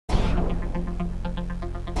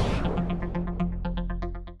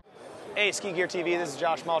Hey, Ski Gear TV, this is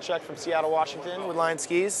Josh Malchuk from Seattle, Washington with Line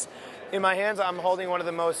Skis. In my hands, I'm holding one of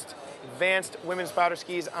the most advanced women's powder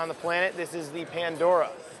skis on the planet. This is the Pandora.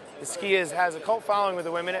 The ski has a cult following with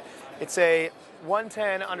the women. It's a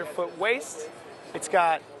 110 underfoot waist. It's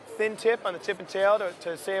got thin tip on the tip and tail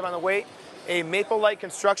to save on the weight. A maple-like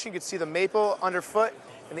construction. You can see the maple underfoot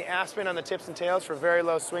and the aspen on the tips and tails for very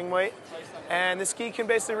low swing weight. And the ski can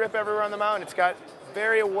basically rip everywhere on the mountain. It's got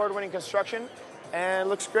very award-winning construction and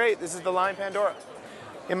looks great. This is the line Pandora.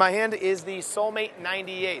 In my hand is the Soulmate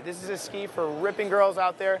 98. This is a ski for ripping girls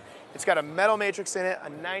out there. It's got a metal matrix in it, a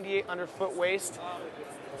 98 underfoot waist,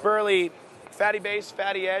 burly, fatty base,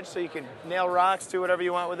 fatty edge, so you can nail rocks, do whatever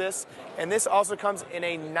you want with this. And this also comes in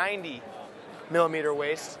a 90 millimeter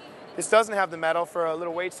waist. This doesn't have the metal for a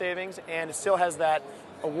little weight savings, and it still has that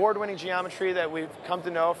award-winning geometry that we've come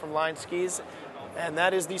to know from Line skis, and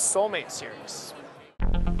that is the Soulmate series.